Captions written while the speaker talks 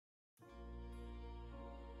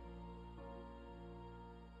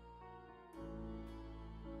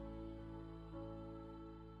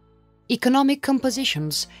Economic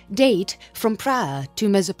compositions date from prior to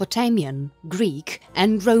Mesopotamian, Greek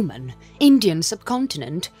and Roman, Indian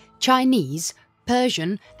subcontinent, Chinese,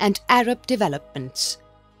 Persian and Arab developments.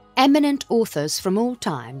 Eminent authors from all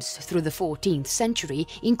times through the 14th century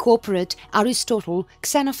incorporate Aristotle,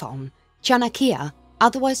 Xenophon, Chanakya,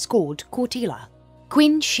 otherwise called Kautilya,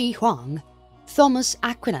 Qin Shi Huang, Thomas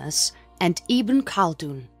Aquinas and Ibn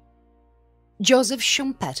Khaldun. Joseph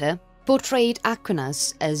Schumpeter portrayed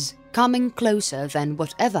Aquinas as coming closer than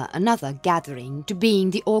whatever another gathering to being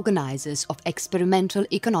the organizers of experimental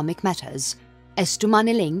economic matters, as to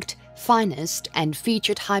money-linked, finest and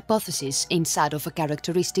featured hypothesis inside of a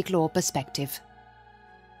characteristic law perspective.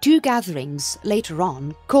 Two gatherings later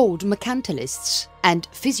on, called mercantilists and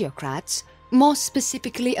physiocrats, more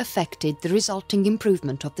specifically affected the resulting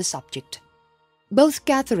improvement of the subject. Both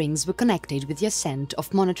gatherings were connected with the ascent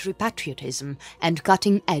of monetary patriotism and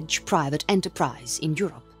cutting-edge private enterprise in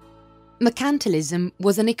Europe. Mercantilism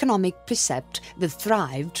was an economic precept that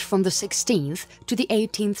thrived from the 16th to the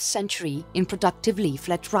 18th century in productive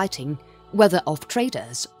leaflet writing, whether of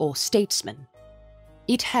traders or statesmen.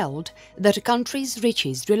 It held that a country's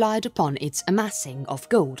riches relied upon its amassing of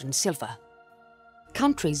gold and silver.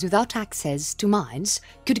 Countries without access to mines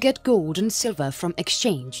could get gold and silver from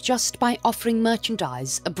exchange just by offering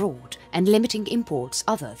merchandise abroad and limiting imports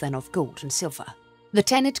other than of gold and silver. The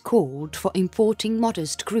tenet called for importing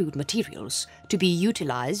modest crude materials to be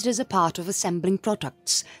utilized as a part of assembling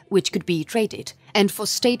products which could be traded, and for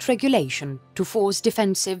state regulation to force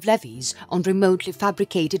defensive levies on remotely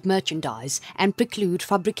fabricated merchandise and preclude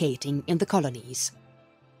fabricating in the colonies.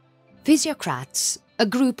 Physiocrats, a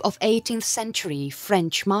group of 18th century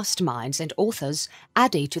French masterminds and authors,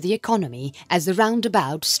 added to the economy as the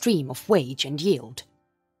roundabout stream of wage and yield.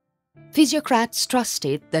 Physiocrats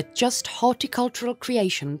trusted that just horticultural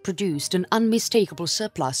creation produced an unmistakable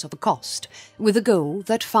surplus of a cost, with the goal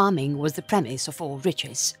that farming was the premise of all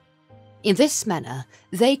riches. In this manner,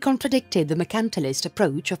 they contradicted the mercantilist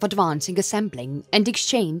approach of advancing assembling and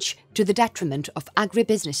exchange to the detriment of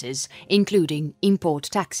agribusinesses, including import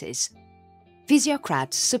taxes.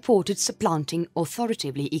 Physiocrats supported supplanting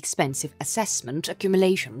authoritatively expensive assessment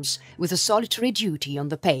accumulations with a solitary duty on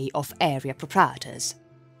the pay of area proprietors.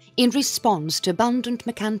 In response to abundant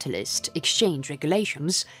mercantilist exchange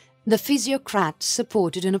regulations, the physiocrats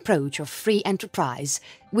supported an approach of free enterprise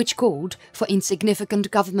which called for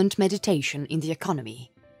insignificant government mediation in the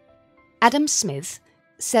economy. Adam Smith,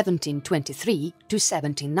 1723 to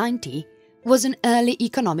 1790, was an early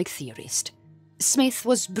economic theorist. Smith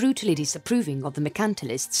was brutally disapproving of the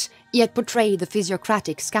mercantilists, yet portrayed the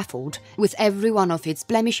physiocratic scaffold, with every one of its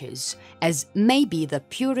blemishes, as maybe the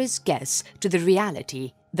purest guess to the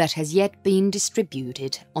reality that has yet been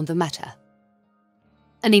distributed on the matter.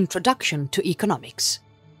 An introduction to economics.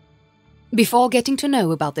 Before getting to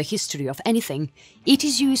know about the history of anything, it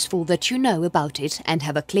is useful that you know about it and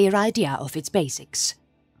have a clear idea of its basics.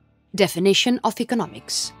 Definition of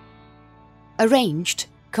economics. Arranged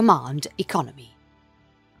command economy.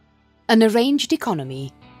 An arranged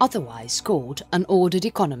economy, otherwise called an ordered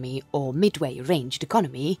economy or midway-ranged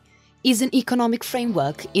economy, is an economic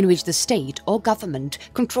framework in which the state or government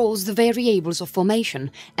controls the variables of formation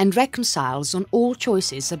and reconciles on all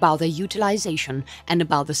choices about their utilization and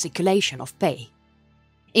about the circulation of pay.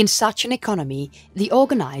 In such an economy, the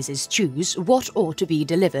organizers choose what ought to be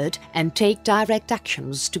delivered and take direct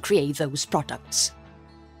actions to create those products.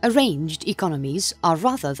 Arranged economies are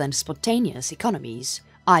rather than spontaneous economies,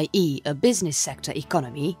 i.e. a business sector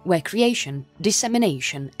economy where creation,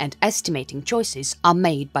 dissemination and estimating choices are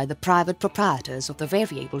made by the private proprietors of the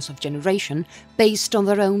variables of generation based on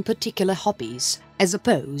their own particular hobbies, as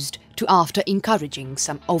opposed to after encouraging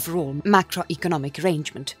some overall macroeconomic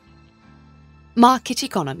arrangement. Market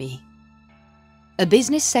economy. A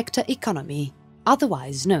business sector economy,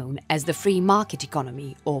 otherwise known as the free market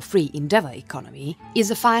economy or free endeavor economy, is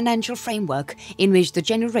a financial framework in which the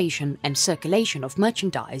generation and circulation of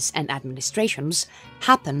merchandise and administrations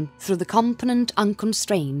happen through the component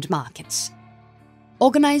unconstrained markets.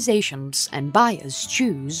 Organizations and buyers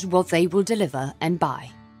choose what they will deliver and buy,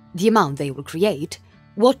 the amount they will create,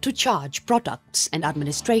 what to charge products and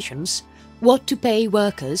administrations, what to pay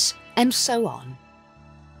workers, and so on.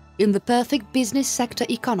 In the perfect business sector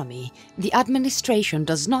economy, the administration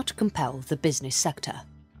does not compel the business sector.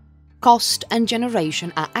 Cost and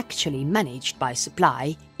generation are actually managed by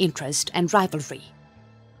supply, interest and rivalry.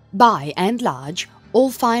 By and large,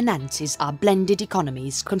 all finances are blended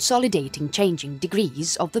economies consolidating changing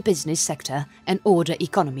degrees of the business sector and order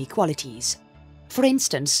economy qualities. For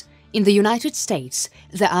instance, in the United States,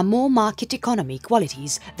 there are more market economy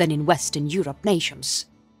qualities than in Western Europe nations.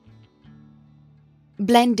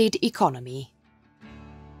 Blended economy.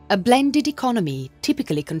 A blended economy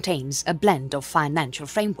typically contains a blend of financial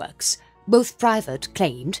frameworks, both private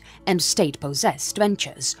claimed and state-possessed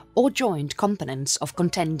ventures or joint components of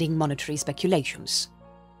contending monetary speculations.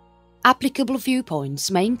 Applicable viewpoints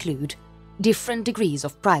may include different degrees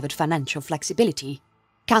of private financial flexibility,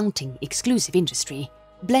 counting exclusive industry,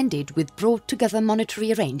 blended with brought-together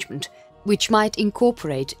monetary arrangement, which might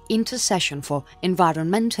incorporate intercession for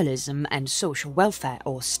environmentalism and social welfare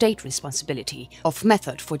or state responsibility of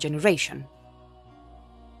method for generation.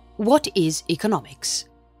 What is economics?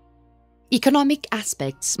 Economic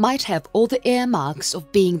aspects might have all the earmarks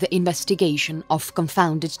of being the investigation of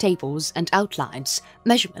confounded tables and outlines,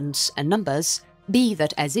 measurements and numbers, be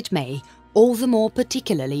that as it may. All the more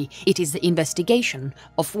particularly, it is the investigation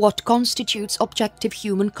of what constitutes objective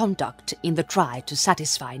human conduct in the try to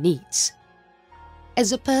satisfy needs.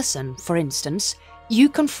 As a person, for instance, you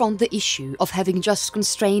confront the issue of having just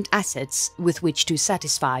constrained assets with which to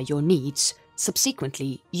satisfy your needs.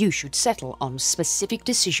 Subsequently, you should settle on specific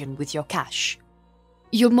decision with your cash.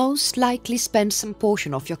 You'll most likely spend some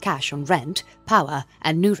portion of your cash on rent, power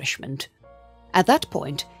and nourishment. At that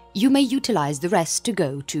point, you may utilize the rest to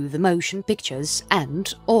go to the motion pictures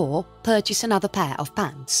and/or purchase another pair of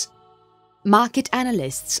pants. Market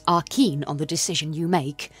analysts are keen on the decision you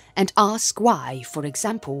make and ask why, for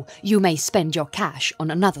example, you may spend your cash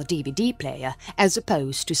on another DVD player as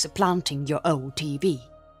opposed to supplanting your old TV.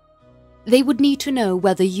 They would need to know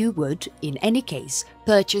whether you would, in any case,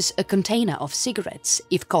 purchase a container of cigarettes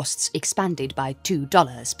if costs expanded by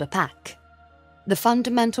 $2 per pack. The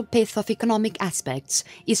fundamental pith of economic aspects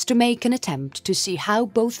is to make an attempt to see how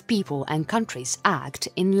both people and countries act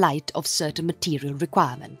in light of certain material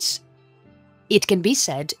requirements. It can be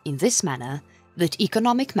said, in this manner, that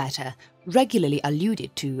economic matter, regularly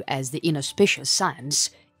alluded to as the inauspicious science,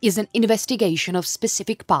 is an investigation of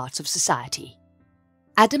specific parts of society.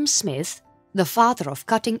 Adam Smith, the father of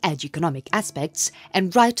cutting-edge economic aspects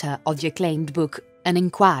and writer of the acclaimed book An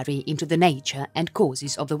Inquiry into the Nature and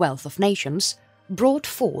Causes of the Wealth of Nations, brought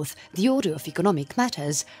forth the order of economic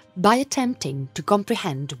matters by attempting to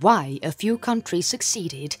comprehend why a few countries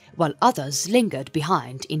succeeded while others lingered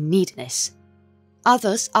behind in neediness.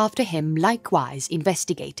 Others after him likewise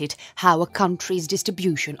investigated how a country's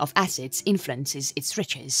distribution of assets influences its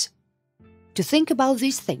riches. To think about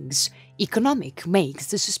these things, economic makes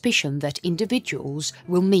the suspicion that individuals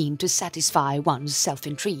will mean to satisfy one's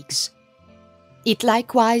self-intrigues. It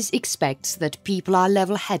likewise expects that people are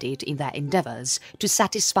level-headed in their endeavours to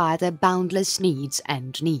satisfy their boundless needs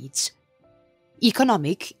and needs.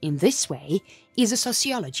 Economic, in this way, is a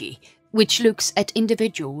sociology which looks at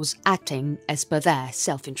individuals acting as per their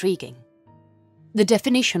self-intriguing. The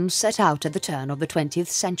definition set out at the turn of the 20th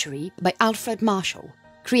century by Alfred Marshall,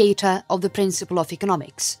 creator of the Principle of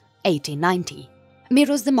Economics, 1890,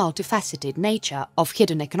 mirrors the multifaceted nature of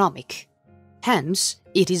hidden economic. Hence,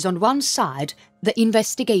 it is on one side the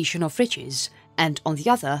investigation of riches, and on the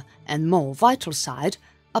other, and more vital side,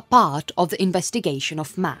 a part of the investigation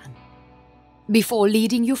of man. Before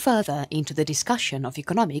leading you further into the discussion of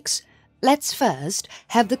economics, let's first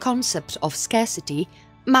have the concept of scarcity,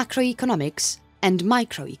 macroeconomics and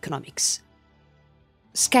microeconomics.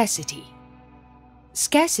 Scarcity.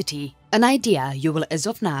 Scarcity, an idea you will as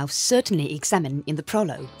of now certainly examine in the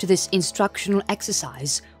prologue to this instructional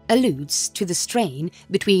exercise, alludes to the strain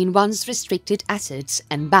between one's restricted assets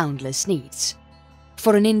and boundless needs.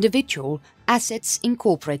 For an individual, assets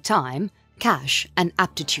incorporate time, cash and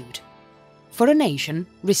aptitude. For a nation,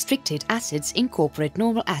 restricted assets incorporate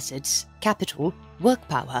normal assets, capital, work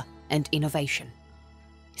power and innovation.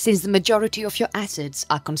 Since the majority of your assets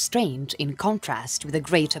are constrained in contrast with the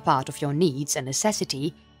greater part of your needs and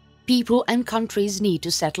necessity, people and countries need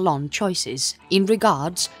to settle on choices in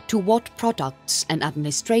regards to what products and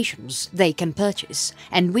administrations they can purchase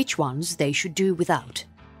and which ones they should do without.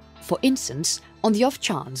 For instance, on the off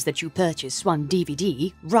chance that you purchase one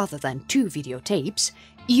DVD rather than 2 videotapes,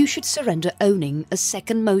 you should surrender owning a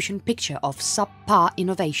second motion picture of subpar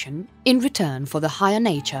innovation in return for the higher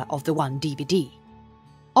nature of the one DVD.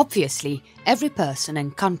 Obviously, every person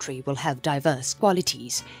and country will have diverse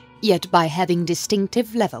qualities, yet by having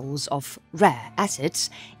distinctive levels of rare assets,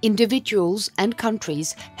 individuals and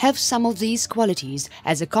countries have some of these qualities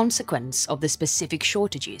as a consequence of the specific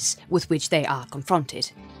shortages with which they are confronted.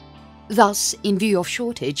 Thus, in view of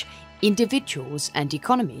shortage, individuals and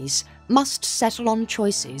economies must settle on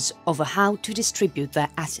choices over how to distribute their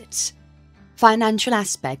assets. Financial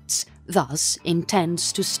aspects thus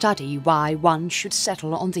intends to study why one should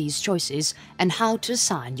settle on these choices and how to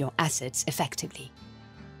assign your assets effectively.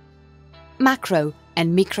 Macro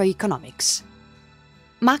and microeconomics.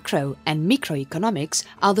 Macro and microeconomics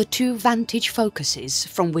are the two vantage focuses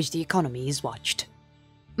from which the economy is watched.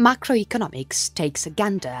 Macroeconomics takes a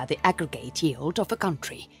gander at the aggregate yield of a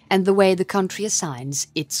country and the way the country assigns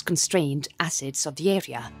its constrained assets of the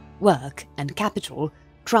area, work and capital,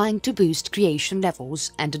 trying to boost creation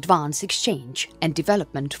levels and advance exchange and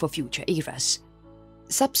development for future eras.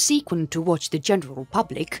 Subsequent to what the general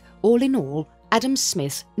public, all in all, Adam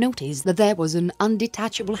Smith noticed that there was an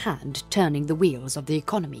undetachable hand turning the wheels of the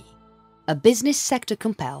economy, a business sector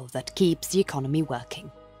compel that keeps the economy working.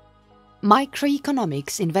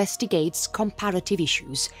 Microeconomics investigates comparative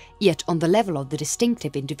issues, yet on the level of the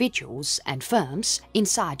distinctive individuals and firms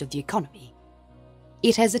inside of the economy.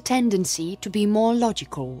 It has a tendency to be more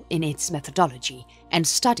logical in its methodology and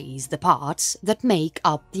studies the parts that make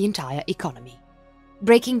up the entire economy.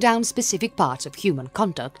 Breaking down specific parts of human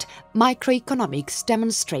conduct, microeconomics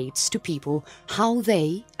demonstrates to people how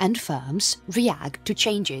they and firms react to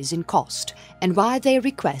changes in cost and why they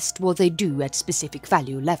request what they do at specific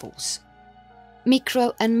value levels.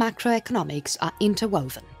 Micro and macroeconomics are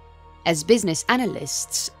interwoven. As business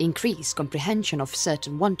analysts increase comprehension of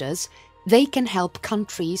certain wonders, they can help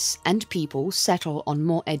countries and people settle on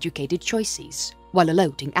more educated choices while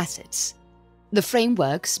allotting assets. The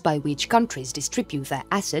frameworks by which countries distribute their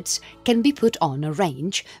assets can be put on a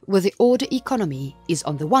range where the order economy is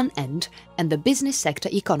on the one end and the business sector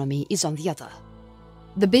economy is on the other.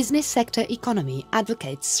 The business sector economy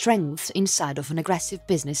advocates strengths inside of an aggressive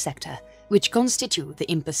business sector, which constitute the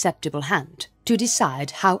imperceptible hand to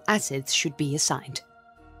decide how assets should be assigned.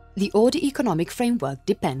 The order economic framework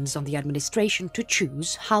depends on the administration to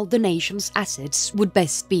choose how the nation's assets would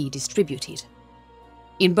best be distributed.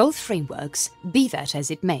 In both frameworks, be that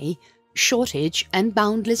as it may, shortage and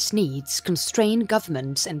boundless needs constrain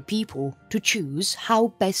governments and people to choose how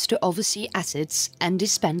best to oversee assets and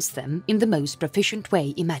dispense them in the most proficient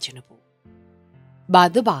way imaginable. By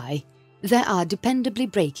the by, there are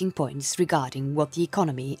dependably breaking points regarding what the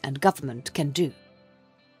economy and government can do.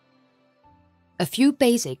 A few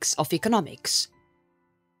basics of economics.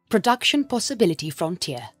 Production Possibility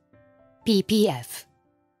Frontier, PPF.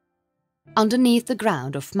 Underneath the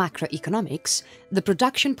ground of macroeconomics, the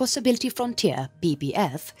Production Possibility Frontier,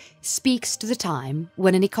 PPF, speaks to the time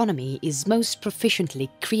when an economy is most proficiently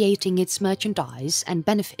creating its merchandise and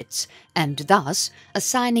benefits, and thus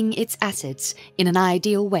assigning its assets in an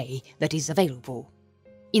ideal way that is available.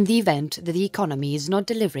 In the event that the economy is not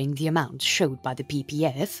delivering the amounts showed by the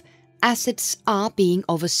PPF, assets are being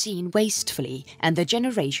overseen wastefully and the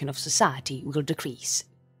generation of society will decrease.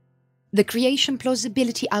 The creation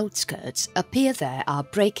plausibility outskirts appear there are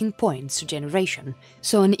breaking points to generation,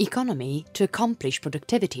 so an economy, to accomplish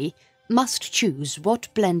productivity, must choose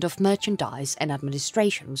what blend of merchandise and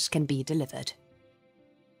administrations can be delivered.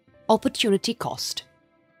 Opportunity cost.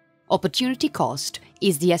 Opportunity cost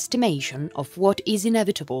is the estimation of what is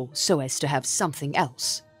inevitable so as to have something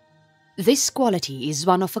else. This quality is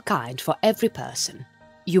one of a kind for every person.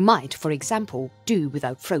 You might, for example, do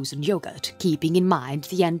without frozen yogurt, keeping in mind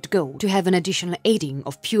the end goal to have an additional aiding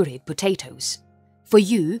of pureed potatoes. For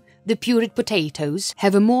you, the pureed potatoes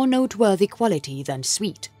have a more noteworthy quality than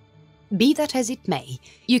sweet. Be that as it may,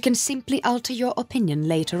 you can simply alter your opinion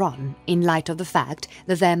later on in light of the fact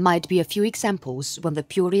that there might be a few examples when the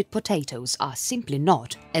pureed potatoes are simply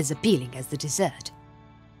not as appealing as the dessert.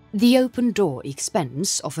 The open-door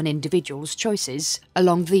expense of an individual's choices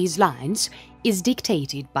along these lines is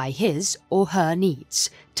dictated by his or her needs,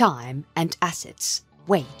 time and assets,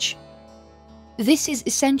 wage. This is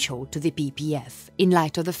essential to the PPF in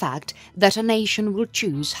light of the fact that a nation will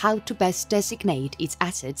choose how to best designate its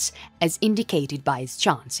assets as indicated by its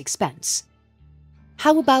chance expense.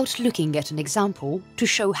 How about looking at an example to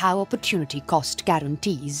show how opportunity cost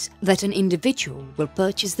guarantees that an individual will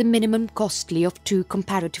purchase the minimum costly of two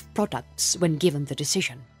comparative products when given the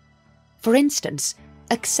decision? For instance,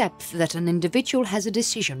 accept that an individual has a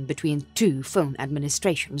decision between two phone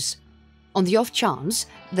administrations. On the off chance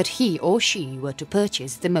that he or she were to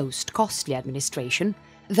purchase the most costly administration,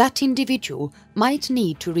 that individual might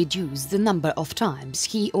need to reduce the number of times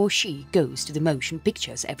he or she goes to the motion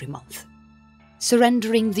pictures every month.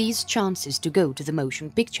 Surrendering these chances to go to the motion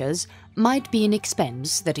pictures might be an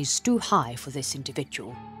expense that is too high for this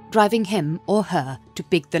individual, driving him or her to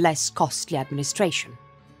pick the less costly administration.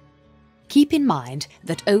 Keep in mind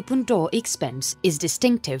that open-door expense is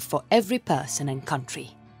distinctive for every person and country.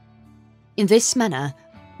 In this manner,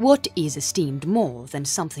 what is esteemed more than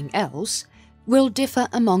something else will differ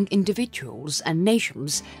among individuals and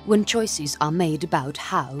nations when choices are made about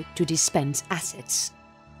how to dispense assets.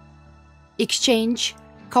 Exchange,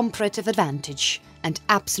 comparative advantage, and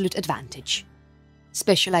absolute advantage.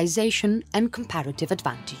 specialization and comparative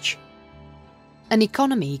advantage. An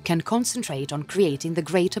economy can concentrate on creating the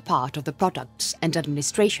greater part of the products and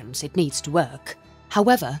administrations it needs to work.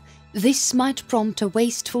 However, this might prompt a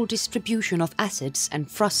wasteful distribution of assets and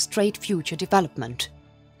frustrate future development.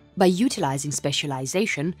 By utilizing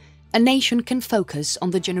specialization, a nation can focus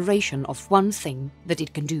on the generation of one thing that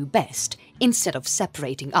it can do best instead of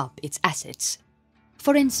separating up its assets.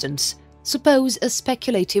 For instance, suppose a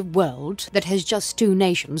speculative world that has just two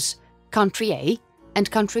nations, country A and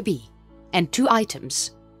country B, and two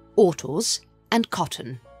items, autos and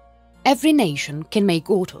cotton. Every nation can make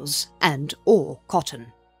autos and/or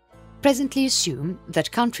cotton. Presently assume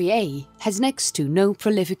that country A has next to no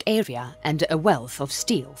prolific area and a wealth of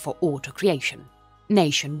steel for auto creation.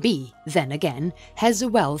 Nation B, then again, has a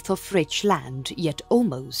wealth of rich land yet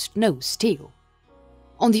almost no steel.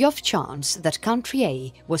 On the off chance that country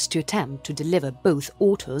A was to attempt to deliver both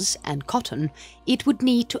autos and cotton, it would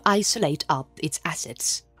need to isolate up its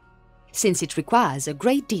assets. Since it requires a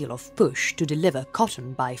great deal of push to deliver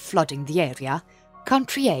cotton by flooding the area,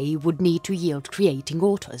 country A would need to yield creating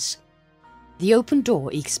autos. The open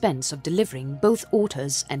door expense of delivering both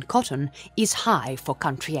autos and cotton is high for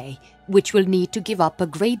country A, which will need to give up a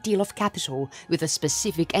great deal of capital with a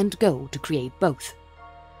specific end goal to create both.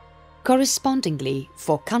 Correspondingly,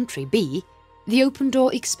 for country B, the open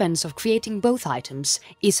door expense of creating both items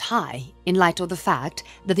is high in light of the fact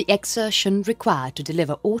that the exertion required to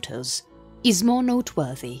deliver autos is more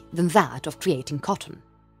noteworthy than that of creating cotton.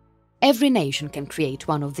 Every nation can create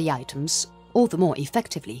one of the items all the more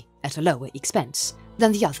effectively at a lower expense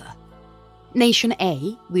than the other. Nation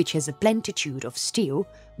A, which has a plenitude of steel,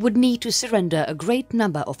 would need to surrender a great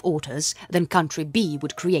number of autos than country B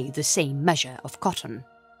would create the same measure of cotton.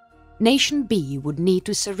 Nation B would need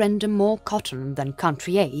to surrender more cotton than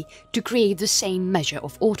country A to create the same measure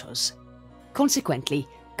of autos. Consequently,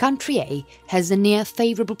 country A has a near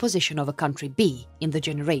favourable position over country B in the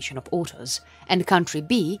generation of autos, and country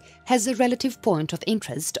B has a relative point of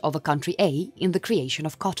interest over country A in the creation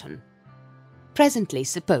of cotton. Presently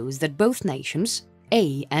suppose that both nations,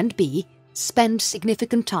 A and B, spend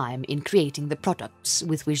significant time in creating the products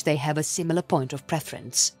with which they have a similar point of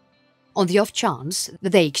preference. On the off chance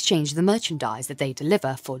that they exchange the merchandise that they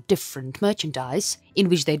deliver for different merchandise, in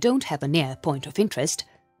which they don't have a near point of interest,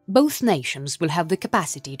 both nations will have the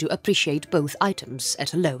capacity to appreciate both items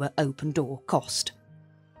at a lower open-door cost.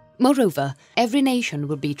 Moreover, every nation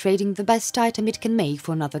will be trading the best item it can make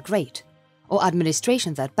for another great, or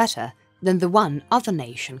administration that better than the one other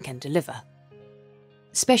nation can deliver.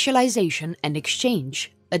 Specialization and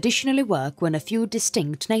exchange additionally work when a few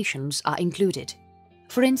distinct nations are included.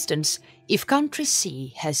 For instance, if country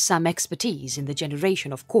C has some expertise in the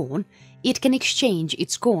generation of corn, it can exchange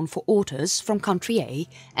its corn for autos from country A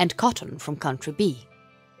and cotton from country B.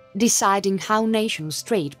 Deciding how nations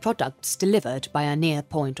trade products delivered by a near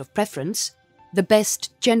point of preference, the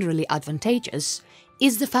best generally advantageous,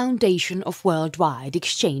 is the foundation of worldwide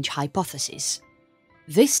exchange hypothesis.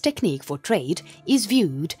 This technique for trade is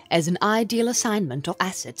viewed as an ideal assignment of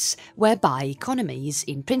assets whereby economies,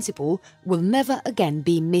 in principle, will never again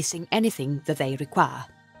be missing anything that they require.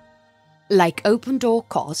 Like open-door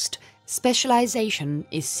cost, specialization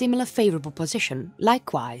is similar favourable position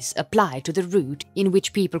likewise applied to the route in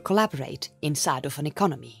which people collaborate inside of an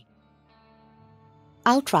economy.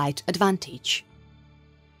 Outright advantage.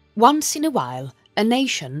 Once in a while, a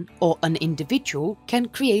nation or an individual can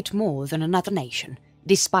create more than another nation,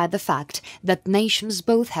 despite the fact that nations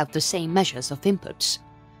both have the same measures of inputs.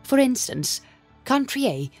 For instance, country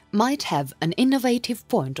A might have an innovative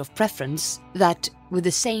point of preference that, with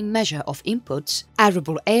the same measure of inputs,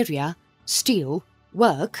 arable area, steel,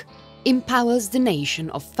 work, empowers the nation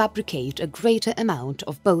of fabricate a greater amount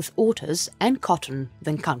of both autos and cotton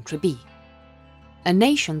than country B. A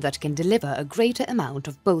nation that can deliver a greater amount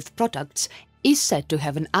of both products is said to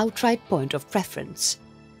have an outright point of preference.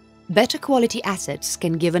 Better quality assets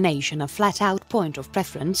can give a nation a flat-out point of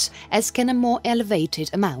preference, as can a more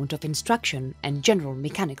elevated amount of instruction and general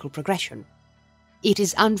mechanical progression. It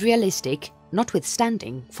is unrealistic,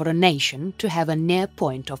 notwithstanding, for a nation to have a near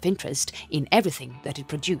point of interest in everything that it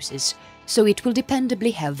produces, so it will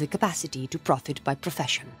dependably have the capacity to profit by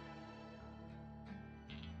profession.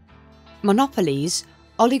 Monopolies,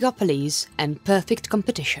 oligopolies and perfect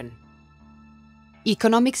competition.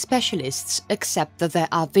 Economic specialists accept that there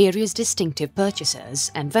are various distinctive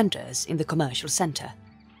purchasers and vendors in the commercial centre.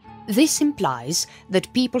 This implies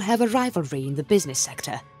that people have a rivalry in the business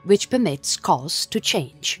sector, which permits costs to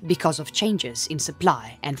change because of changes in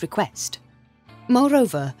supply and request.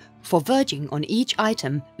 Moreover, for verging on each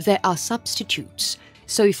item there are substitutes,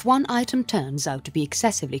 So if one item turns out to be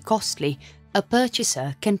excessively costly, a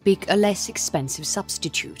purchaser can pick a less expensive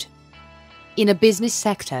substitute. In a business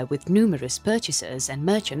sector with numerous purchasers and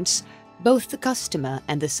merchants, both the customer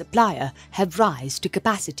and the supplier have rise to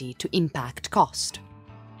capacity to impact cost.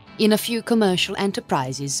 In a few commercial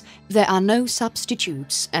enterprises, there are no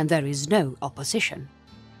substitutes and there is no opposition.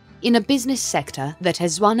 In a business sector that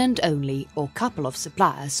has one and only or couple of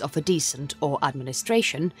suppliers of a decent or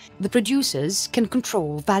administration, the producers can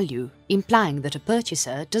control value, implying that a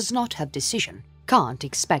purchaser does not have decision, can't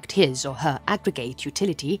expect his or her aggregate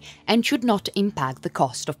utility, and should not impact the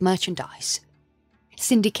cost of merchandise.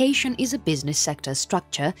 Syndication is a business sector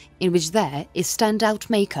structure in which there is standout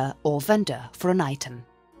maker or vendor for an item.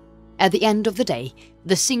 At the end of the day,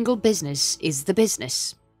 the single business is the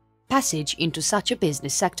business. Passage into such a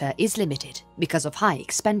business sector is limited because of high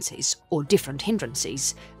expenses or different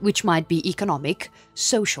hindrances, which might be economic,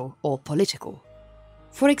 social or political.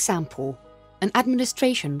 For example, an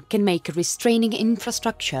administration can make a restraining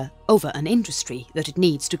infrastructure over an industry that it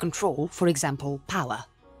needs to control, for example, power.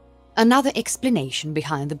 Another explanation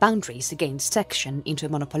behind the boundaries against section into a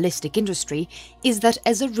monopolistic industry is that,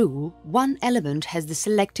 as a rule, one element has the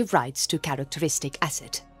selective rights to characteristic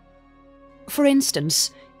asset. For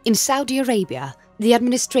instance, in Saudi Arabia, the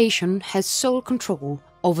administration has sole control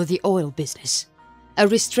over the oil business. A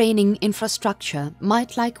restraining infrastructure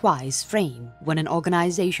might likewise frame when an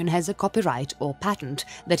organization has a copyright or patent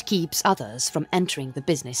that keeps others from entering the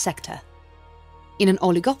business sector. In an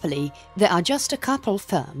oligopoly, there are just a couple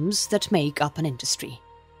firms that make up an industry.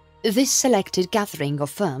 This selected gathering of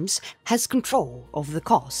firms has control of the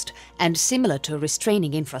cost, and similar to a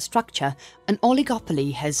restraining infrastructure, an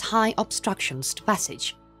oligopoly has high obstructions to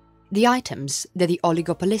passage. The items that the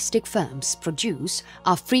oligopolistic firms produce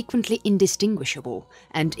are frequently indistinguishable,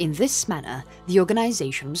 and in this manner the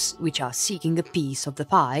organizations which are seeking a piece of the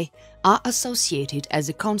pie are associated as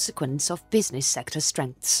a consequence of business sector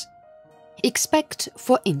strengths. Expect,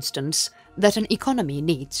 for instance, that an economy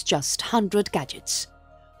needs just 100 gadgets.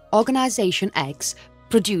 Organization X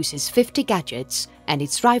produces 50 gadgets and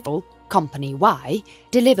its rival, Company Y,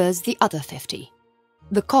 delivers the other 50.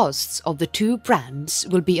 The costs of the two brands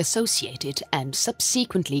will be associated and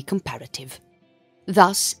subsequently comparative.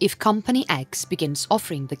 Thus, if Company X begins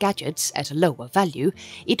offering the gadgets at a lower value,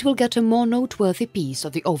 it will get a more noteworthy piece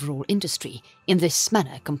of the overall industry, in this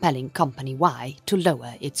manner compelling Company Y to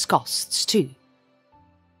lower its costs too.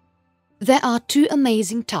 There are two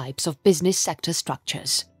amazing types of business sector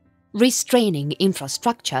structures: restraining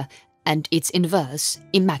infrastructure and its inverse,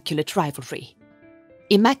 immaculate rivalry.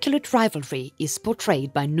 Immaculate rivalry is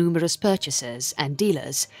portrayed by numerous purchasers and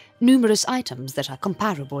dealers, numerous items that are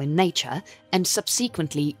comparable in nature, and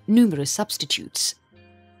subsequently numerous substitutes.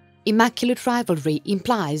 Immaculate rivalry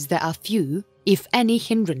implies there are few, if any,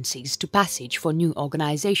 hindrances to passage for new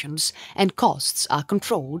organizations, and costs are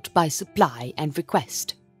controlled by supply and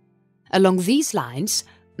request. Along these lines,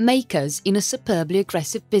 makers in a superbly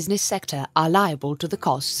aggressive business sector are liable to the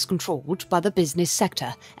costs controlled by the business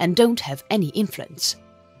sector and don't have any influence.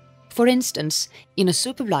 For instance, in a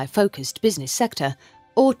superbly focused business sector,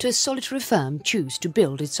 or to a solitary firm choose to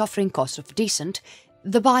build its offering cost of decent,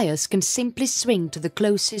 the buyers can simply swing to the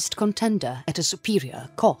closest contender at a superior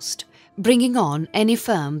cost, bringing on any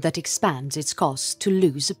firm that expands its costs to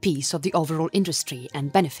lose a piece of the overall industry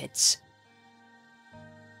and benefits.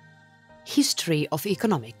 History of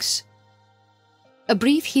economics. A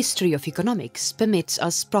brief history of economics permits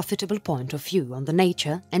us profitable point of view on the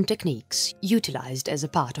nature and techniques utilized as a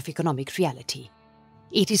part of economic reality.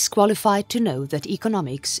 It is qualified to know that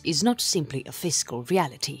economics is not simply a fiscal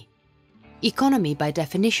reality. Economy, by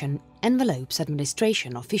definition, envelopes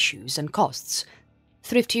administration of issues and costs,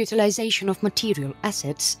 thrift utilization of material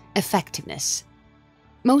assets, effectiveness.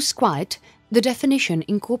 Most quite, the definition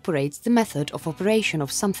incorporates the method of operation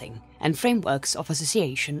of something and frameworks of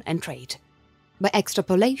association and trade. By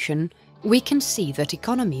extrapolation, we can see that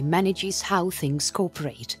economy manages how things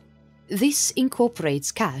cooperate. This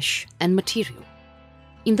incorporates cash and material.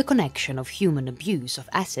 In the connection of human abuse of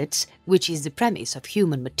assets, which is the premise of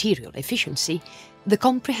human material efficiency, the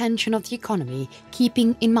comprehension of the economy,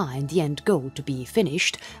 keeping in mind the end goal to be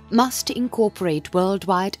finished, must incorporate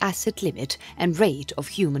worldwide asset limit and rate of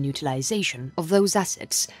human utilization of those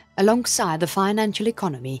assets, alongside the financial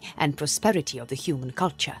economy and prosperity of the human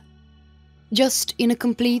culture. Just in a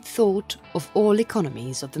complete thought of all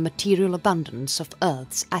economies of the material abundance of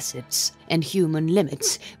Earth's assets and human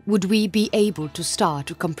limits would we be able to start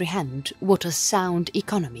to comprehend what a sound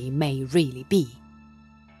economy may really be.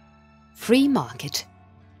 Free market,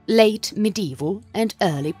 late medieval and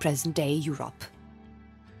early present-day Europe.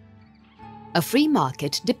 A free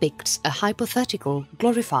market depicts a hypothetical,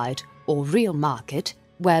 glorified, or real market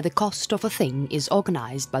where the cost of a thing is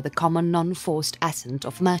organized by the common non-forced assent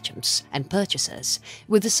of merchants and purchasers,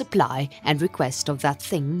 with the supply and request of that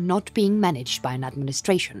thing not being managed by an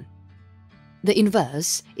administration. The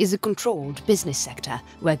inverse is a controlled business sector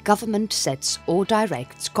where government sets or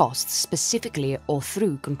directs costs specifically or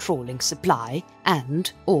through controlling supply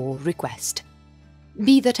and/or request.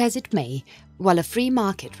 Be that as it may, while a free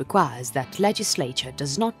market requires that legislature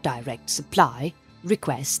does not direct supply,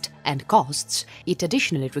 request and costs, it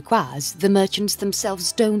additionally requires the merchants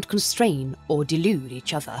themselves don't constrain or delude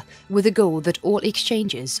each other with the goal that all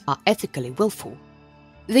exchanges are ethically willful.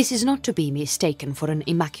 This is not to be mistaken for an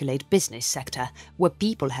immaculate business sector where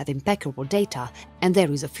people have impeccable data and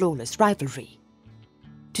there is a flawless rivalry.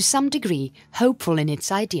 To some degree, hopeful in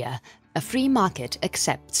its idea, a free market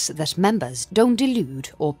accepts that members don't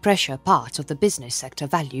delude or pressure parts of the business sector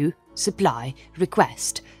value, supply,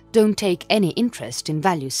 request, don't take any interest in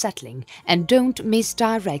value settling, and don't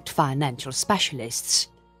misdirect financial specialists.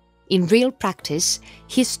 In real practice,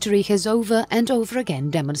 history has over and over again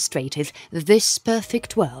demonstrated that this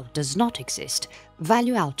perfect world does not exist.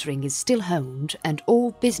 Value altering is still honed and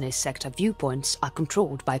all business sector viewpoints are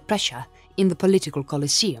controlled by pressure in the political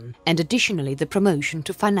coliseum, and additionally the promotion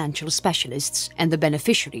to financial specialists and the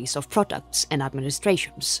beneficiaries of products and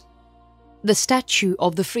administrations. The statute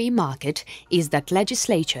of the free market is that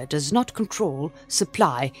legislature does not control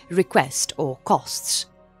supply, request or costs.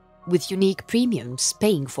 With unique premiums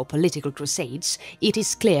paying for political crusades, it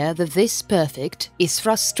is clear that this perfect is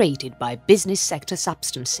frustrated by business sector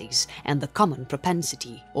substances and the common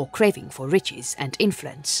propensity or craving for riches and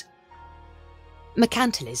influence.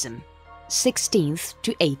 Mercantilism, 16th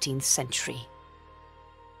to 18th century.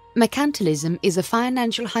 Mercantilism is a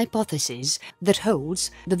financial hypothesis that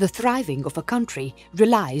holds that the thriving of a country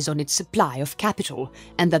relies on its supply of capital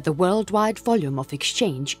and that the worldwide volume of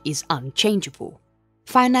exchange is unchangeable.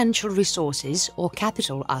 Financial resources or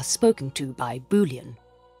capital are spoken to by bullion,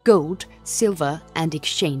 gold, silver and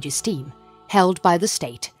exchange esteem, held by the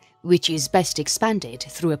state, which is best expanded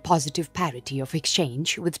through a positive parity of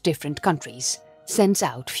exchange with different countries, sends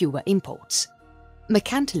out fewer imports.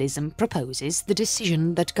 Mercantilism proposes the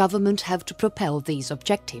decision that government have to propel these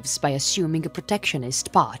objectives by assuming a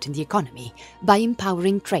protectionist part in the economy, by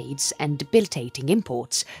empowering trades and debilitating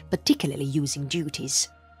imports, particularly using duties.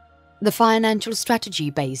 The financial strategy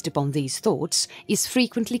based upon these thoughts is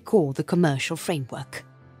frequently called the commercial framework.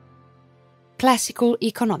 Classical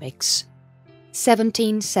economics,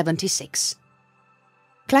 1776.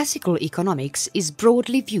 Classical economics is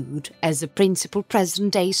broadly viewed as the principal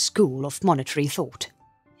present-day school of monetary thought.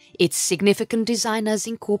 Its significant designers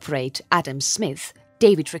incorporate Adam Smith,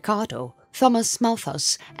 David Ricardo, Thomas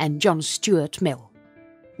Malthus and John Stuart Mill.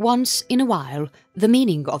 Once in a while, the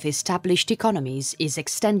meaning of established economies is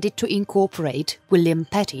extended to incorporate William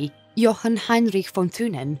Petty, Johann Heinrich von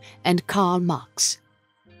Thunen and Karl Marx.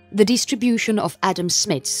 The distribution of Adam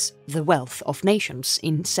Smith's The Wealth of Nations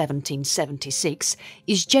in 1776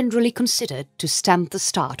 is generally considered to stamp the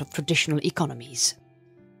start of traditional economies.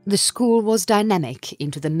 The school was dynamic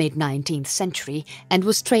into the mid-19th century and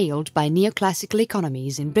was trailed by neoclassical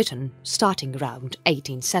economies in Britain starting around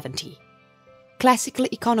 1870. Classical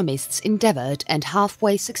economists endeavoured and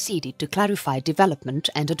halfway succeeded to clarify development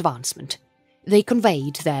and advancement. They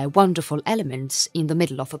conveyed their wonderful elements in the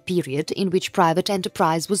middle of a period in which private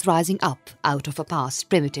enterprise was rising up out of a past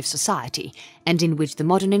primitive society, and in which the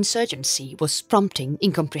modern insurgency was prompting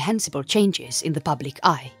incomprehensible changes in the public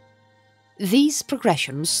eye. These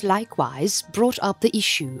progressions likewise brought up the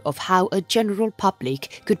issue of how a general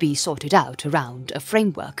public could be sorted out around a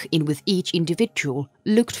framework in which each individual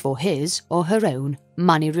looked for his or her own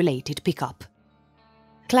money-related pickup.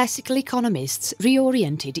 Classical economists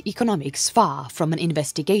reoriented economics far from an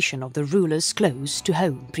investigation of the ruler's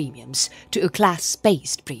close-to-home premiums to a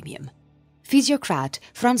class-based premium. Physiocrat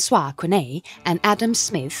François Quesnay and Adam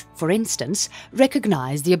Smith, for instance,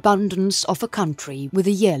 recognized the abundance of a country with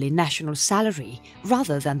a yearly national salary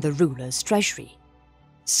rather than the ruler's treasury.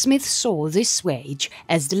 Smith saw this wage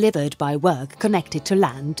as delivered by work connected to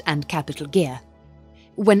land and capital gear.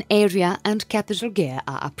 When area and capital gear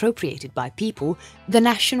are appropriated by people, the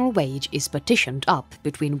national wage is partitioned up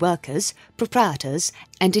between workers, proprietors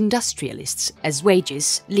and industrialists as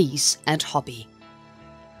wages, lease and hobby.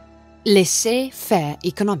 Laissez-faire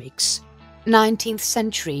economics, 19th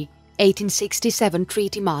century, 1867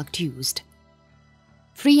 treaty marked used.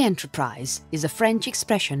 Free enterprise is a French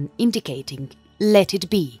expression indicating let it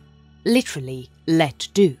be, literally let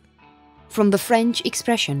do. From the French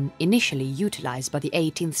expression initially utilized by the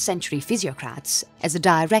 18th century physiocrats as a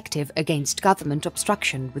directive against government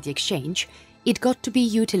obstruction with the exchange, it got to be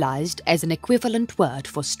utilized as an equivalent word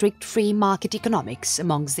for strict free market economics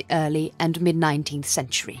amongst the early and mid-19th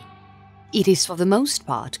century. It is for the most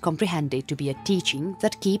part comprehended to be a teaching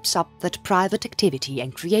that keeps up that private activity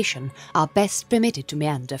and creation are best permitted to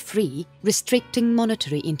meander free, restricting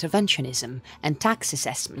monetary interventionism and tax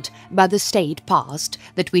assessment by the state past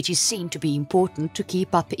that which is seen to be important to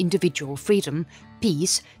keep up individual freedom,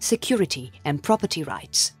 peace, security and property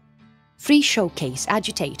rights. Free showcase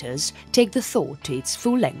agitators take the thought to its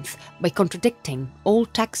full length by contradicting all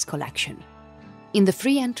tax collection. In the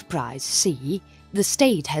free enterprise C, the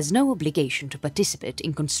state has no obligation to participate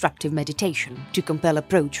in constructive meditation to compel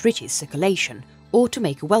approach riches circulation or to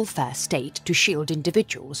make a welfare state to shield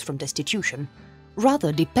individuals from destitution,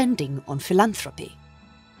 rather depending on philanthropy.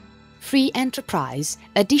 Free enterprise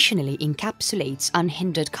additionally encapsulates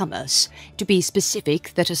unhindered commerce, to be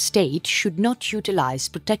specific that a state should not utilize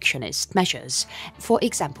protectionist measures, for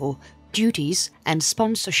example, duties and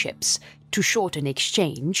sponsorships, to shorten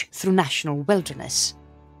exchange through national wilderness.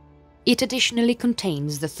 It additionally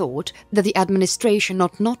contains the thought that the administration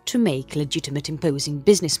ought not to make legitimate imposing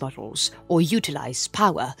business models or utilize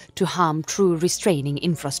power to harm true restraining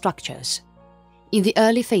infrastructures. In the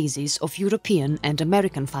early phases of European and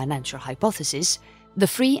American financial hypothesis, the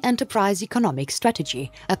free enterprise economic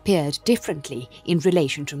strategy appeared differently in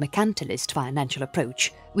relation to mercantilist financial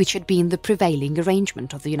approach, which had been the prevailing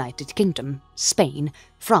arrangement of the United Kingdom, Spain,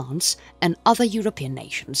 France and other European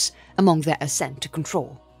nations among their ascent to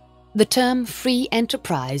control. The term free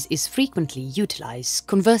enterprise is frequently utilized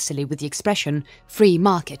conversely with the expression free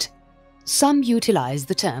market. Some utilize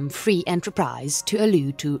the term free enterprise to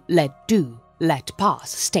allude to let do, let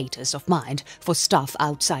pass status of mind for stuff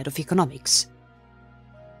outside of economics.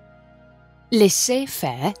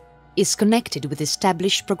 Laissez-faire is connected with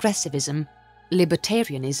established progressivism,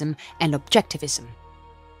 libertarianism and objectivism.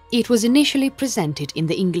 It was initially presented in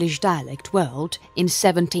the English dialect world in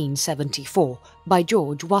 1774 by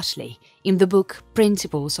George Whately in the book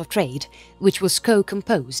Principles of Trade, which was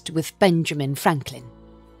co-composed with Benjamin Franklin.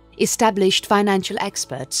 Established financial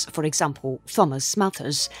experts, for example Thomas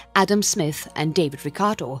Malthus, Adam Smith and David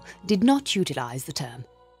Ricardo, did not utilize the term.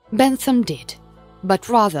 Bentham did, but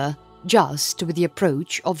rather, just with the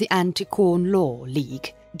approach of the Anti-Corn Law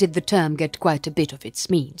League, did the term get quite a bit of its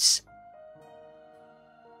means.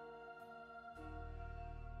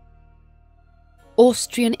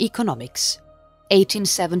 Austrian economics,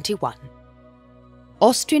 1871.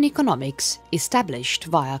 Austrian economics, established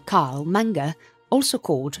via Karl Menger, also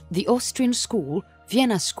called the Austrian School,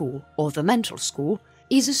 Vienna School or the Mental School,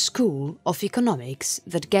 is a school of economics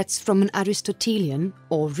that gets from an Aristotelian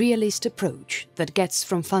or realist approach that gets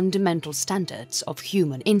from fundamental standards of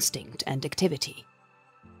human instinct and activity.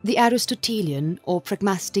 The Aristotelian or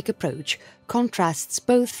pragmatic approach contrasts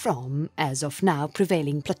both from, as of now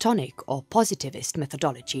prevailing Platonic or positivist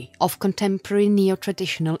methodology of contemporary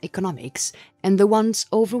neo-traditional economics and the once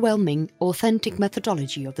overwhelming authentic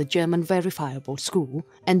methodology of the German verifiable school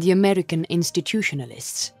and the American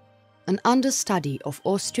institutionalists. An understudy of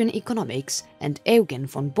Austrian economics and Eugen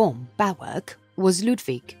von Bohm-Bawerk was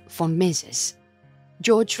Ludwig von Mises.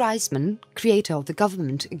 George Reisman, creator of the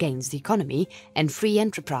Government Against the Economy and Free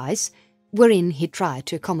Enterprise, wherein he tried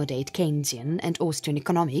to accommodate Keynesian and Austrian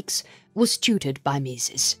economics, was tutored by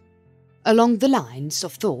Mises. Along the lines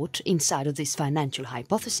of thought inside of this financial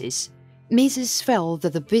hypothesis, Mises felt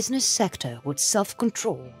that the business sector would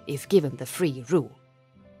self-control if given the free rule.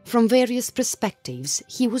 From various perspectives,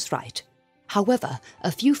 he was right. However,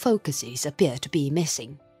 a few focuses appear to be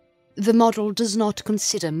missing. The model does not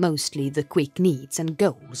consider mostly the quick needs and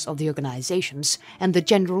goals of the organizations and the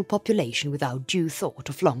general population without due thought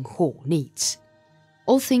of long-haul needs.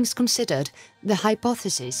 All things considered, the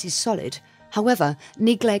hypothesis is solid, however,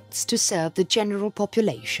 neglects to serve the general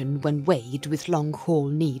population when weighed with long-haul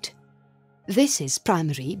need. This is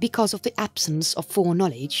primarily because of the absence of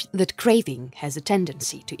foreknowledge that craving has a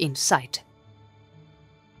tendency to incite.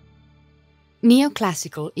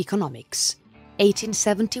 Neoclassical economics,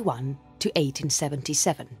 1871 to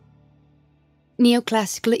 1877.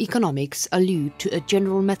 Neoclassical economics allude to a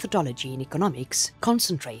general methodology in economics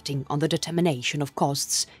concentrating on the determination of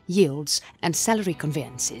costs, yields and salary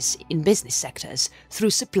conveyances in business sectors through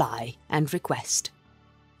supply and request.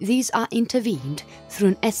 These are intervened through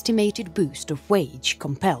an estimated boost of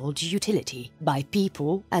wage-compelled utility by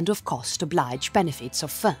people and of cost-obliged benefits of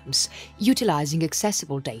firms, utilizing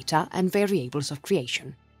accessible data and variables of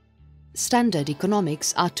creation. Standard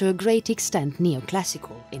economics are to a great extent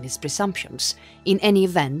neoclassical in its presumptions, in any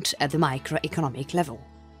event at the microeconomic level.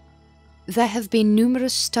 There have been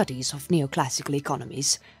numerous studies of neoclassical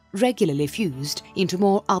economies, regularly fused into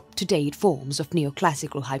more up-to-date forms of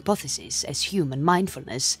neoclassical hypotheses as human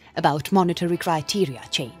mindfulness about monetary criteria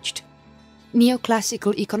changed.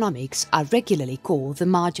 Neoclassical economics are regularly called the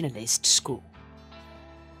marginalist school.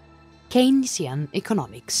 Keynesian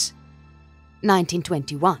economics,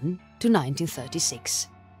 1921 to 1936.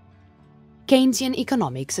 Keynesian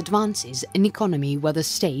economics advances an economy where the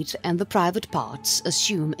state and the private parts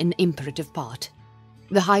assume an imperative part.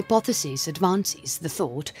 The hypothesis advances the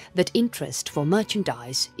thought that interest for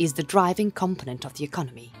merchandise is the driving component of the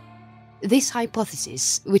economy. This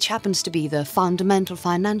hypothesis, which happens to be the fundamental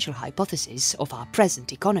financial hypothesis of our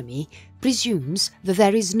present economy, presumes that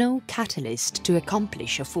there is no catalyst to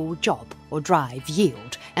accomplish a full job or drive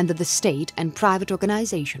yield, and that the state and private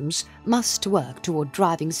organizations must work toward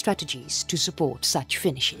driving strategies to support such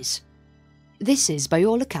finishes. This is by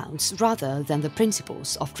all accounts rather than the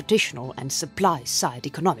principles of traditional and supply-side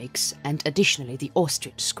economics, and additionally the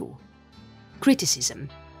Austrian school. Criticism.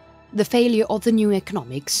 The Failure of the New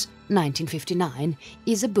Economics, 1959,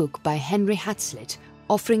 is a book by Henry Hazlitt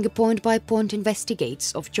offering a point-by-point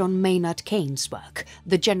investigates of John Maynard Keynes' work,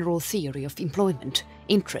 The General Theory of Employment,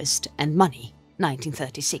 Interest and Money,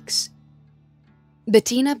 1936.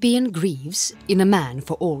 Bettina Bean Greaves, in A Man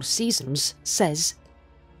for All Seasons, says,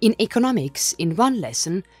 "In economics, in one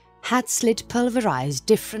lesson, Hazlitt pulverized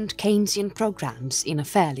different Keynesian programs in a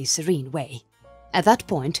fairly serene way. At that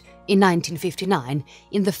point, in 1959,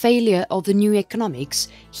 in The Failure of the New Economics,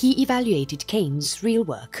 he evaluated Keynes' real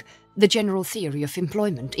work, The General Theory of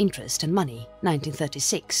Employment, Interest and Money,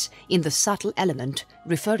 1936, in the subtle element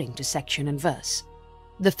referring to section and verse.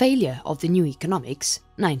 The Failure of the New Economics,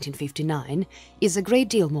 1959, is a great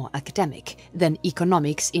deal more academic than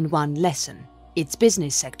Economics in One Lesson, its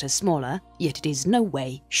business sector smaller, yet it is no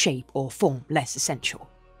way, shape or form less essential.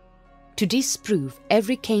 To disprove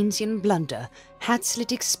every Keynesian blunder,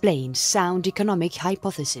 Hazlitt explained sound economic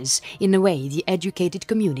hypotheses in a way the educated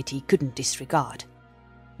community couldn't disregard.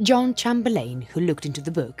 John Chamberlain, who looked into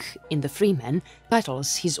the book in The Freeman,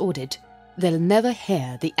 titles his audit, "They'll never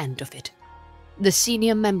hear the end of it." The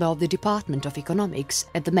senior member of the Department of Economics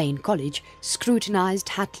at the main college scrutinized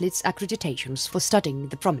Hazlitt's accreditations for studying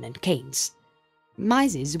the prominent Keynes.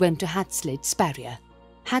 Mises went to Hazlitt's barrier.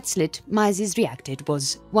 Hazlitt, Mises reacted,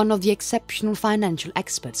 was one of the exceptional financial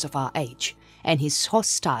experts of our age, and his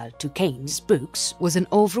hostile to Keynes' books was an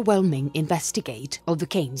overwhelming investigate of the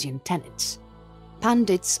Keynesian tenets.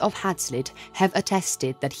 Pundits of Hazlitt have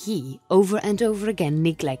attested that he, over and over again,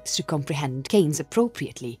 neglects to comprehend Keynes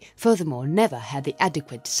appropriately, furthermore never had the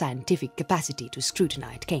adequate scientific capacity to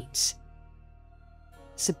scrutinize Keynes.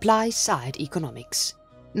 Supply-side economics,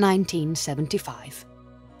 1975.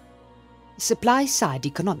 Supply-side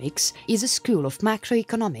economics is a school of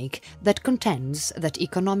macroeconomic that contends that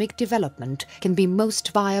economic development can be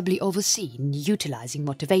most viably overseen utilizing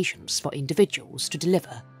motivations for individuals to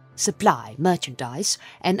deliver, supply merchandise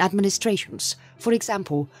and administrations, for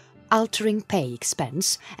example, altering pay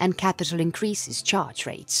expense and capital increases charge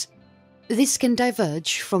rates. This can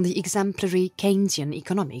diverge from the exemplary Keynesian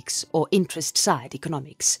economics or interest-side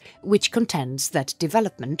economics, which contends that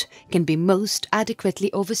development can be most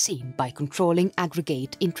adequately overseen by controlling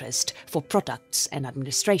aggregate interest for products and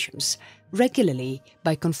administrations, regularly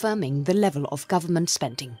by confirming the level of government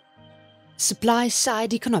spending.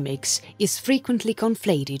 Supply-side economics is frequently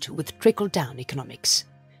conflated with trickle-down economics.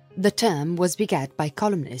 The term was begat by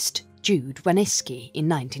columnist Jude Wanniski in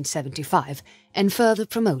 1975 and further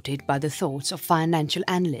promoted by the thoughts of financial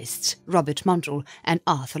analysts Robert Mundell and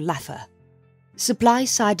Arthur Laffer.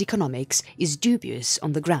 Supply-side economics is dubious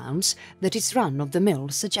on the grounds that its run-of-the-mill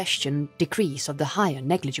suggestion decrease of the higher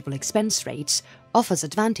negligible expense rates offers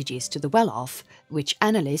advantages to the well-off, which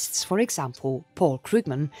analysts, for example Paul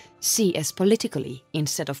Krugman, see as politically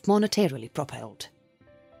instead of monetarily propelled.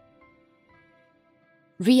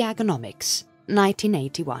 Reaganomics,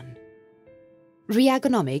 1981.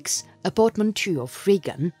 Reaganomics, a portmanteau of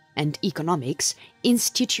Reagan and economics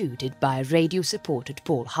instituted by radio-supported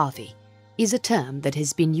Paul Harvey, is a term that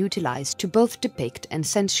has been utilized to both depict and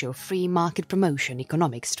censure free market promotion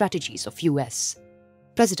economic strategies of US.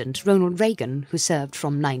 President Ronald Reagan, who served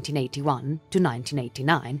from 1981 to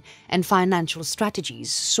 1989, and financial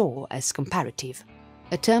strategies saw as comparative.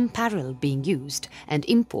 A term parallel being used and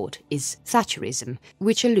import is Thatcherism,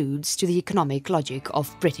 which alludes to the economic logic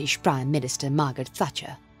of British Prime Minister Margaret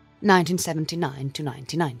Thatcher, 1979 to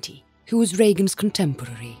 1990, who was Reagan's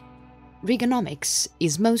contemporary. Reaganomics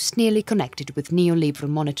is most nearly connected with neoliberal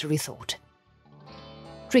monetary thought.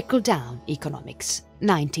 Trickle-down economics,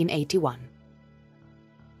 1981.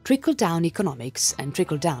 Trickle-down economics and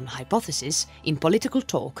trickle-down hypothesis in political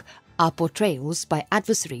talk are portrayals by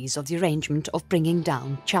adversaries of the arrangement of bringing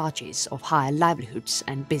down charges of higher livelihoods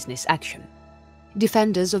and business action.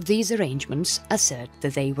 Defenders of these arrangements assert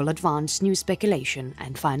that they will advance new speculation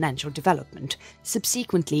and financial development,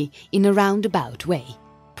 subsequently in a roundabout way,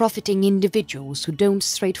 profiting individuals who don't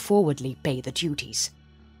straightforwardly pay the duties.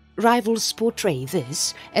 Rivals portray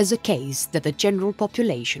this as a case that the general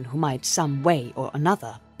population who might some way or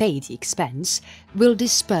another pay the expense will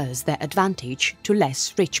disperse their advantage to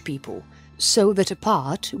less rich people, so that a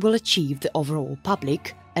part will achieve the overall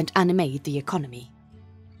public and animate the economy.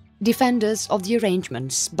 Defenders of the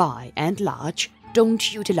arrangements, by and large,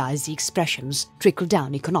 don't utilize the expressions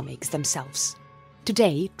trickle-down economics themselves.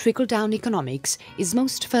 Today, trickle-down economics is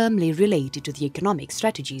most firmly related to the economic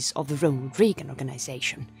strategies of the Ronald Reagan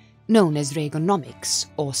Organization, known as Reaganomics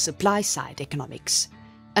or supply-side economics.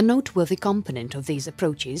 A noteworthy component of these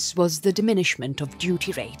approaches was the diminishment of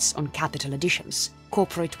duty rates on capital additions,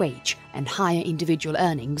 corporate wage and higher individual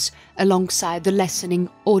earnings, alongside the lessening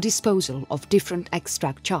or disposal of different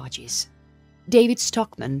extract charges. David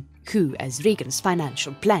Stockman, who as Reagan's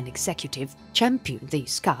financial plan executive championed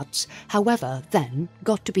these cuts, however then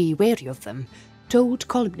got to be wary of them, told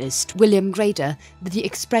columnist William Grader that the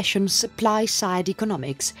expression supply-side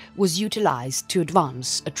economics was utilized to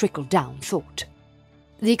advance a trickle-down thought.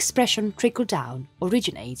 The expression trickle-down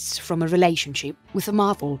originates from a relationship with a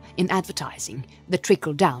marvel in advertising, the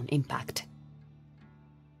trickle-down impact.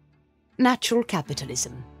 Natural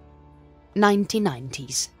capitalism,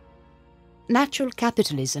 1990s. Natural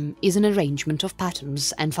capitalism is an arrangement of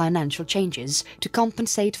patterns and financial changes to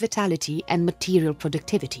compensate vitality and material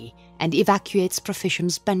productivity, and evacuates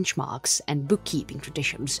professions' benchmarks and bookkeeping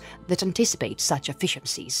traditions that anticipate such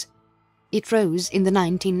efficiencies. It rose in the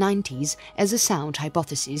 1990s as a sound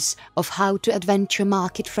hypothesis of how to adventure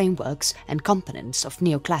market frameworks and components of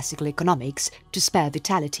neoclassical economics to spare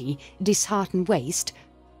vitality, dishearten waste,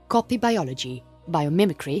 copy biology,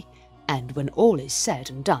 biomimicry, and when all is said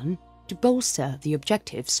and done, to bolster the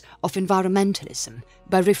objectives of environmentalism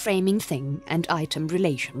by reframing thing and item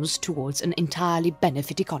relations towards an entirely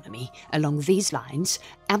benefit economy along these lines,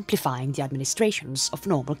 amplifying the administrations of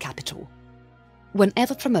normal capital.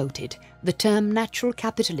 Whenever promoted, the term natural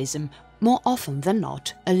capitalism more often than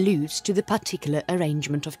not alludes to the particular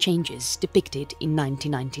arrangement of changes depicted in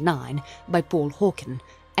 1999 by Paul Hawken,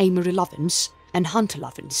 Amory Lovins and Hunter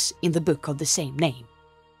Lovins in the book of the same name.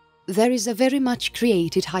 There is a very much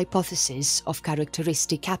created hypothesis of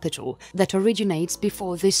characteristic capital that originates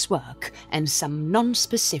before this work and some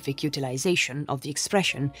non-specific utilization of the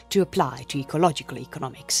expression to apply to ecological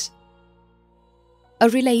economics. A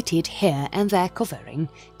related here and there covering,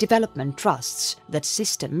 development trusts that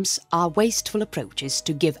systems are wasteful approaches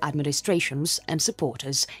to give administrations and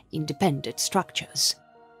supporters independent structures.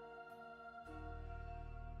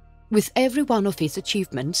 With every one of its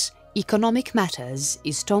achievements, economic matters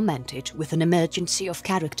is tormented with an emergency of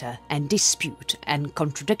character and dispute and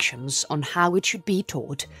contradictions on how it should be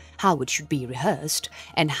taught, how it should be rehearsed,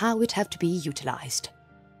 and how it have to be utilized.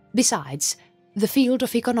 Besides, the field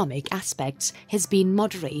of economic aspects has been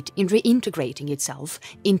moderate in reintegrating itself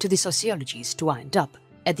into the sociologies to wind up,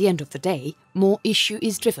 at the end of the day, more issue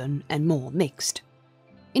is driven and more mixed.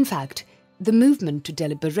 In fact, the movement to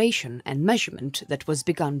deliberation and measurement that was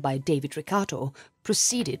begun by David Ricardo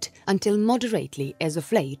proceeded until moderately as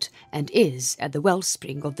of late and is at the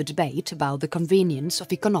wellspring of the debate about the convenience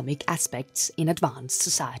of economic aspects in advanced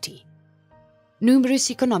society. Numerous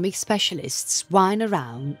economic specialists whine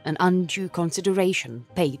around an undue consideration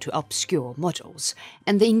paid to obscure models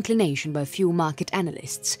and the inclination by few market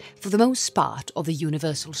analysts, for the most part of the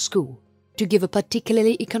universal school, to give a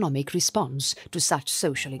particularly economic response to such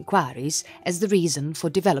social inquiries as the reason for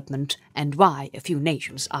development and why a few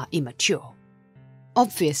nations are immature.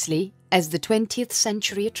 Obviously, as the 20th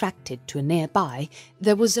century attracted to a nearby,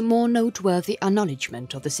 there was a more noteworthy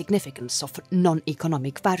acknowledgement of the significance of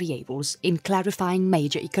non-economic variables in clarifying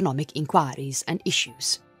major economic inquiries and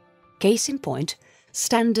issues. Case in point,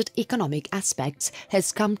 Standard Economic Aspects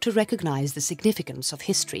has come to recognize the significance of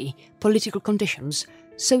history, political conditions,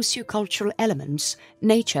 sociocultural elements,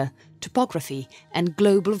 nature, topography and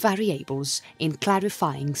global variables in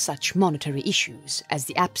clarifying such monetary issues as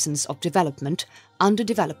the absence of development,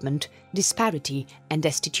 underdevelopment, disparity and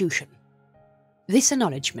destitution. This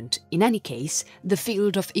acknowledgement, in any case, the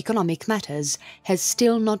field of economic matters has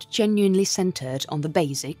still not genuinely centred on the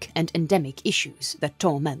basic and endemic issues that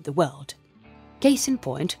torment the world. Case in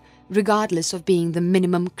point, Regardless of being the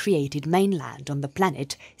minimum created mainland on the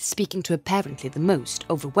planet, speaking to apparently the most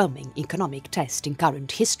overwhelming economic test in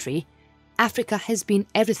current history, Africa has been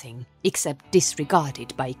everything except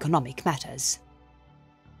disregarded by economic matters.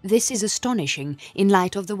 This is astonishing in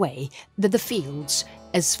light of the way that the field's,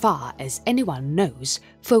 as far as anyone knows,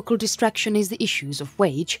 focal distraction is the issues of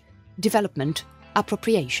wage, development,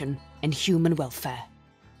 appropriation and human welfare.